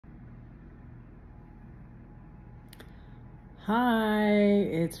Hi,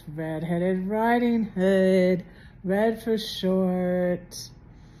 it's Red-Headed Riding Hood, Red for short.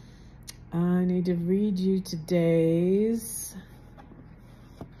 I need to read you today's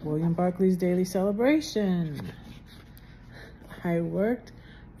William Barclays Daily Celebration. I worked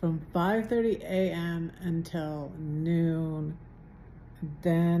from 5:30 a.m. until noon.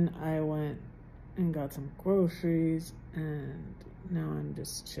 Then I went and got some groceries, and now I'm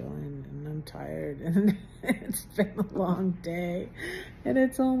just chilling and I'm tired and it's been a long day and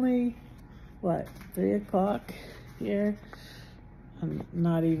it's only, what, 3 o'clock here? I'm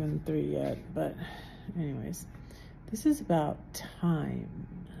not even 3 yet, but anyways, this is about time.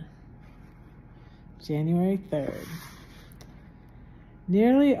 January 3rd.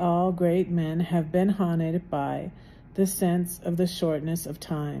 Nearly all great men have been haunted by the sense of the shortness of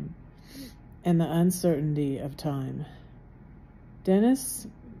time and the uncertainty of time. Dennis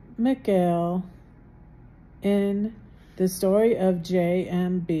McGill, in The Story of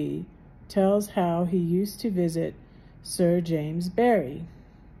J.M.B., tells how he used to visit Sir James Barrie.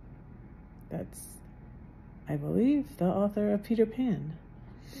 That's, I believe, the author of Peter Pan.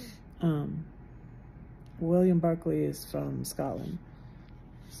 William Barclay is from Scotland,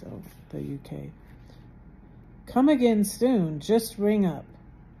 so the UK. Come again soon, just ring up.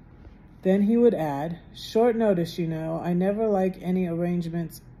 Then he would add, short notice, you know, I never like any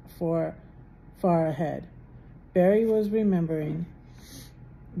arrangements for far ahead. Barrie was remembering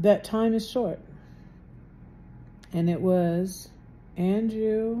that time is short. And it was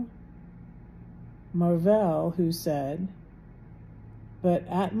Andrew Marvell who said, but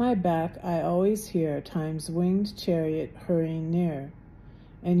at my back I always hear time's winged chariot hurrying near,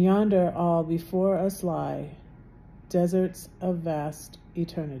 and yonder all before us lie, deserts of vast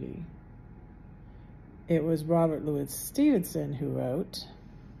eternity. It was Robert Louis Stevenson who wrote,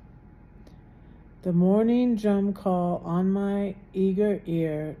 the morning drum call on my eager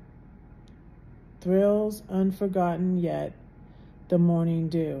ear thrills unforgotten yet, the morning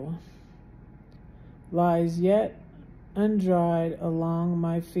dew lies yet undried along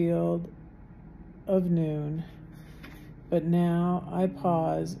my field of noon, but now I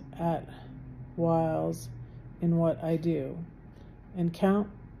pause at whiles in what I do, and count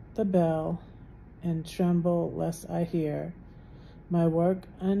the bell, and tremble lest I hear my work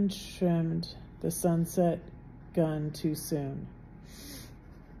untrimmed, the sunset gun too soon.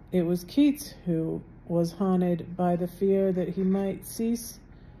 It was Keats who was haunted by the fear that he might cease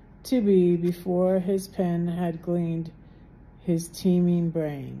to be before his pen had gleaned his teeming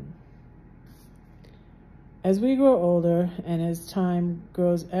brain. As we grow older and as time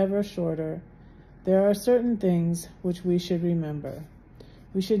grows ever shorter, there are certain things which we should remember.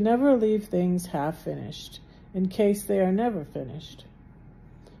 We should never leave things half finished, in case they are never finished.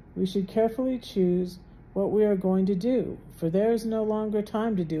 We should carefully choose what we are going to do, for there is no longer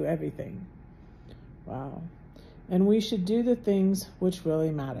time to do everything. Wow. And we should do the things which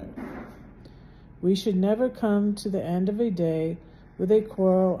really matter. We should never come to the end of a day with a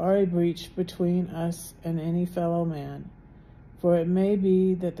quarrel or a breach between us and any fellow man, for it may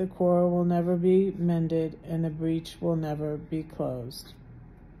be that the quarrel will never be mended and the breach will never be closed.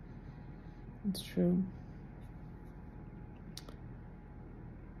 It's true.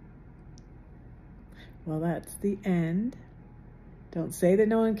 Well, that's the end. Don't say that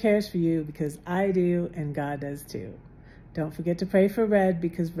no one cares for you, because I do and God does too. Don't forget to pray for Red,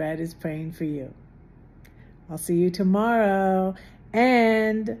 because Red is praying for you. I'll see you tomorrow.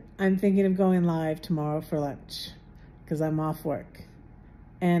 And I'm thinking of going live tomorrow for lunch, because I'm off work.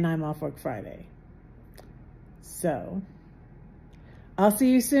 And I'm off work Friday. So, I'll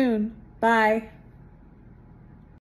see you soon. Bye.